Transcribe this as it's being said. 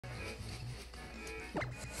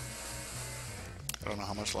I don't know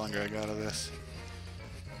how much longer I got of this.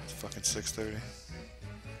 It's fucking 6:30.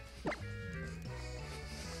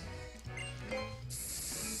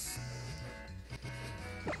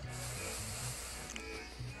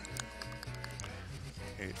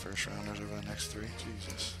 Eight first rounders over the next 3.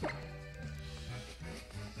 Jesus.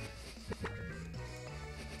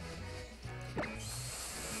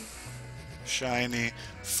 Shiny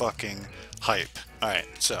fucking hype. Alright,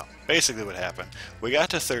 so basically what happened, we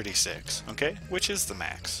got to 36, okay, which is the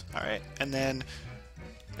max, alright, and then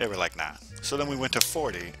they were like, nah. So then we went to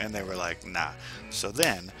 40, and they were like, nah. So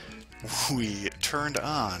then we turned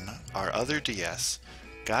on our other DS,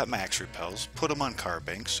 got max repels, put them on card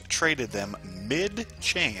banks, traded them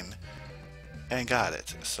mid-chain, and got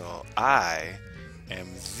it. So I am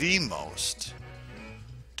the most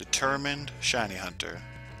determined shiny hunter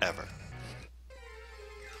ever.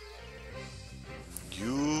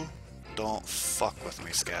 You don't fuck with me,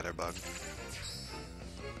 Scatterbug.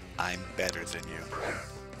 I'm better than you.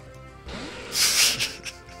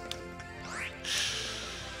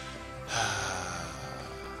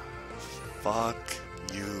 Fuck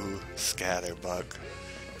you, Scatterbug.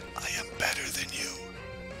 I am better than you.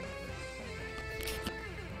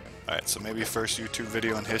 Alright, so maybe first YouTube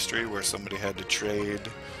video in history where somebody had to trade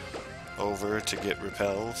over to get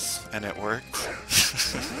repels, and it worked.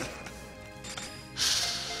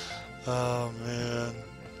 Oh man.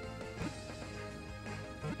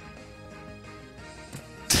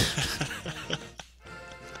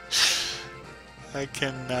 I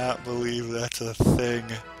cannot believe that's a thing.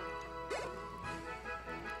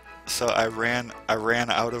 So I ran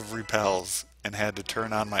out of repels and had to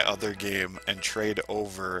turn on my other game and trade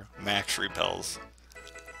over max repels.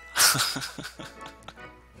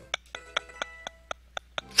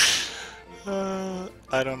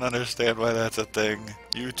 I don't understand why that's a thing.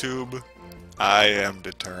 YouTube, I am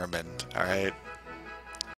determined, alright?